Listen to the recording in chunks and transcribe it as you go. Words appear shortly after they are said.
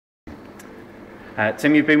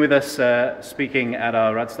Tim, you've been with us speaking at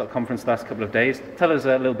our Radstock conference the last couple of days. Tell us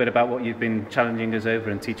a little bit about what you've been challenging us over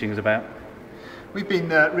and teaching us about. We've been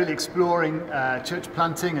really exploring church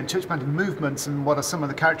planting and church planting movements and what are some of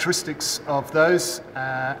the characteristics of those,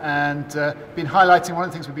 and been highlighting, one of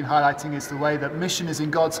the things we've been highlighting is the way that mission is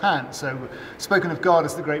in God's hands. So we've spoken of God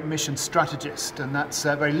as the great mission strategist, and that's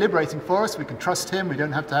very liberating for us. We can trust him. We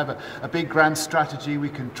don't have to have a big grand strategy. We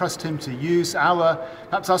can trust him to use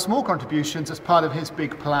perhaps our small contributions as part of his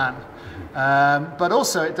big plan. But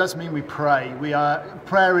also it does mean we pray.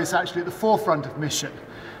 Prayer is actually at the forefront of mission.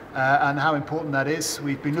 And how important that is.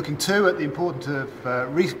 We've been looking too at the importance of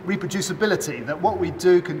reproducibility, that what we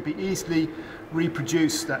do can be easily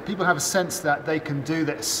reproduced, that people have a sense that they can do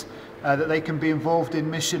this, that they can be involved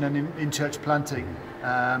in mission and in church planting.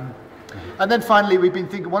 And then finally, we've been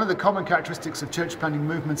thinking one of the common characteristics of church planting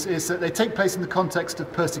movements is that they take place in the context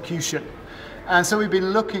of persecution. And so we've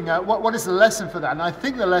been looking at what is the lesson for that. And I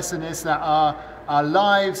think the lesson is that our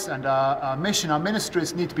lives and our mission, our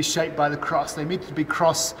ministries need to be shaped by the cross. They need to be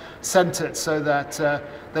cross-centered so that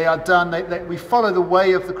they are done. We follow the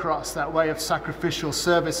way of the cross, that way of sacrificial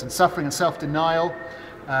service and suffering and self-denial,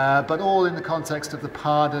 but all in the context of the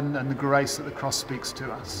pardon and the grace that the cross speaks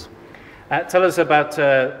to us. Tell us about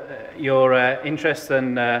your interest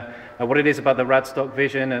and what it is about the Radstock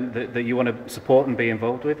vision and that you want to support and be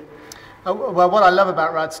involved with. Well, what I love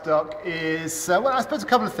about Radstock is, well, I suppose a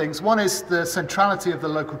couple of things. One is the centrality of the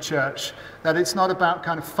local church, that it's not about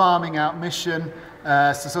kind of farming out mission,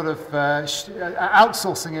 sort of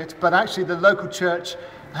outsourcing it, but actually the local church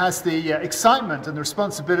has the excitement and the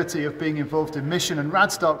responsibility of being involved in mission, and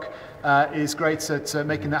Radstock is great at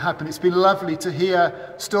making that happen. It's been lovely to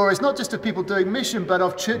hear stories, not just of people doing mission, but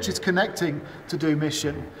of churches connecting to do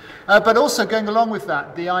mission. But also going along with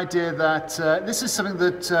that, the idea that this is something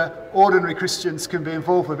that ordinary Christians can be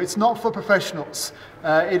involved with. It's not for professionals.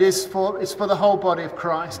 It's for the whole body of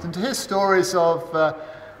Christ. And to hear stories of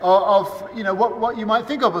you know what you might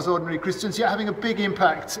think of as ordinary Christians, yet having a big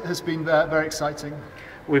impact has been very exciting.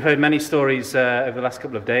 We've heard many stories over the last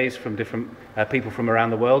couple of days from different people from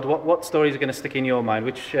around the world. What stories are going to stick in your mind?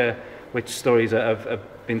 Which stories have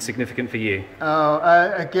been significant for you?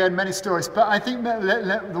 Again, many stories, but I think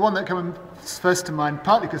the one that comes first to mind,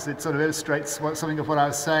 partly because it sort of illustrates something of what I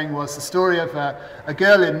was saying, was the story of a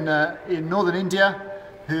girl in northern India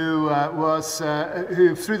who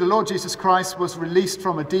through the Lord Jesus Christ was released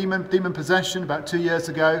from a demon possession about 2 years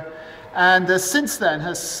ago. And since then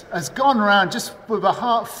has gone around, just with a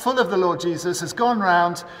heart full of the Lord Jesus, has gone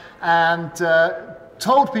around and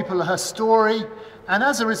told people her story. And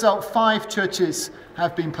as a result, 5 churches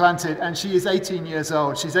have been planted, and she is 18 years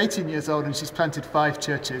old. She's 18 years old and she's planted 5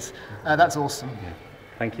 churches. That's awesome.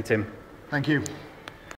 Thank you, Tim. Thank you.